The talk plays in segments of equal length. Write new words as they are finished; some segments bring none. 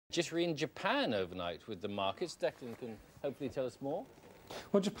Just in Japan overnight with the markets. Declan can hopefully tell us more.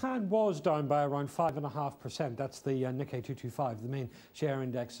 Well, Japan was down by around 5.5%. That's the Nikkei 225, the main share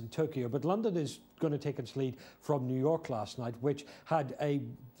index in Tokyo. But London is going to take its lead from New York last night, which had a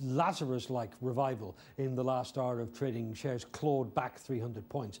Lazarus-like revival in the last hour of trading. Shares clawed back 300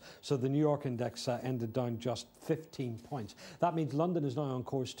 points. So the New York index ended down just 15 points. That means London is now on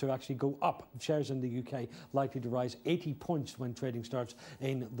course to actually go up. Shares in the UK likely to rise 80 points when trading starts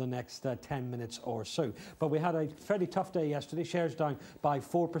in the next 10 minutes or so. But we had a fairly tough day yesterday. Shares down by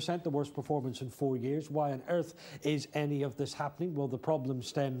 4%, the worst performance in 4 years. Why on earth is any of this happening? Well, the problem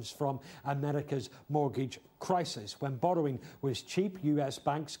stems from America's mortgage crisis. When borrowing was cheap, US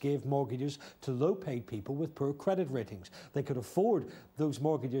banks gave mortgages to low-paid people with poor credit ratings. They could afford those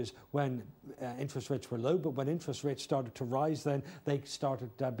mortgages when interest rates were low, but when interest rates started to rise, then they started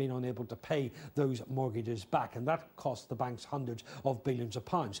being unable to pay those mortgages back, and that cost the banks hundreds of billions of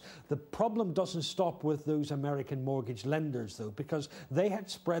pounds. The problem doesn't stop with those American mortgage lenders, though, because they had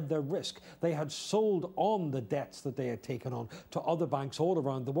spread their risk. They had sold on the debts that they had taken on to other banks all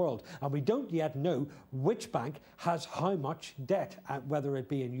around the world, and we don't yet know which bank has how much debt, whether it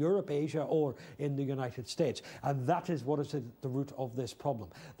be in Europe, Asia, or in the United States. And that is what is at the root of this problem.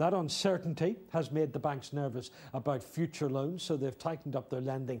 That uncertainty has made the banks nervous about future loans, so they've tightened up their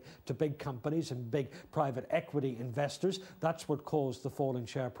lending to big companies and big private equity investors. That's what caused the fall in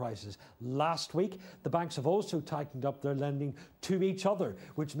share prices last week. The banks have also tightened up their lending to each other,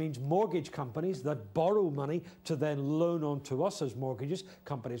 which means mortgage companies that borrow money to then loan on to us as mortgages,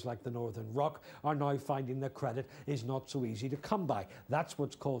 companies like the Northern Rock, are now finding that credit is not so easy to come by. That's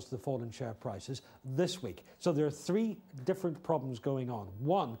what's caused the fall in share prices this week. So there are three different problems going on.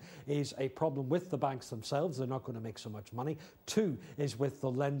 One is a problem with the banks themselves. They're not going to make so much money. Two is with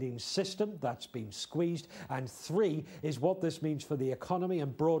the lending system. That's been squeezed. And three is what this means for the economy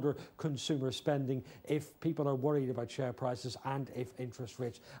and broader consumer spending if people are worried about share prices and if interest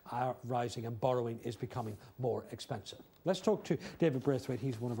rates are rising and borrowing is becoming more expensive. Let's talk to David Braithwaite.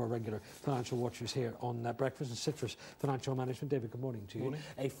 He's one of our regular financial watchers here on Breakfast and Citrus Financial Management. David, good morning to you. Morning.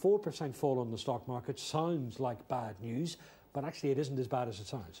 A 4% fall on the stock market sounds like bad news, but actually it isn't as bad as it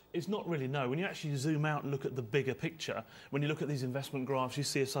sounds. It's not really, no. When you actually zoom out and look at the bigger picture, when you look at these investment graphs, you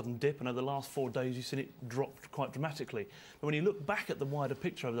see a sudden dip, and over the last 4 days you've seen it drop quite dramatically. But when you look back at the wider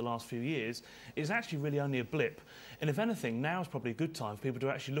picture over the last few years, it's actually really only a blip. And if anything, now is probably a good time for people to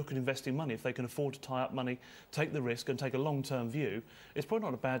actually look at investing money. If they can afford to tie up money, take the risk and take a long-term view, it's probably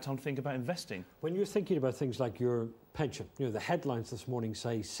not a bad time to think about investing. When you're thinking about things like your pension, you know, the headlines this morning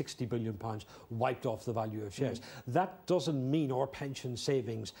say £60 billion wiped off the value of shares. That doesn't mean our pension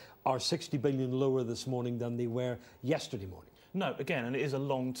savings are 60 billion lower this morning than they were yesterday morning. No, again, and it is a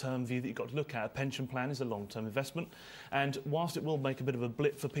long-term view that you've got to look at. A pension plan is a long-term investment, and whilst it will make a bit of a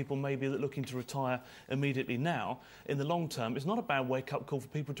blip for people maybe that are looking to retire immediately now, in the long term, it's not a bad wake-up call for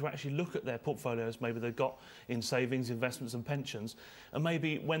people to actually look at their portfolios maybe they've got in savings, investments and pensions, and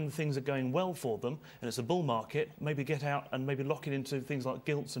maybe when things are going well for them, and it's a bull market, maybe get out and maybe lock it into things like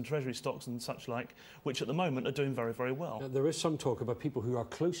gilts and treasury stocks and such like, which at the moment are doing very, very well. Now, there is some talk about people who are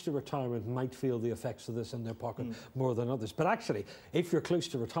close to retirement might feel the effects of this in their pocket more than others. But actually, if you're close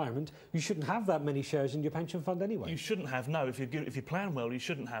to retirement, you shouldn't have that many shares in your pension fund anyway. You shouldn't have, no. If you plan well, you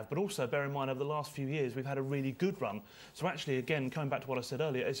shouldn't have. But also, bear in mind, over the last few years, we've had a really good run. So actually, again, coming back to what I said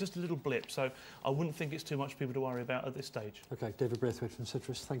earlier, it's just a little blip. So I wouldn't think it's too much for people to worry about at this stage. OK, David Braithwaite from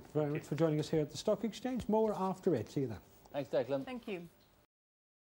Citrus, thank you very much for joining us here at the Stock Exchange. More after it. See you then. Thanks, Declan. Thank you.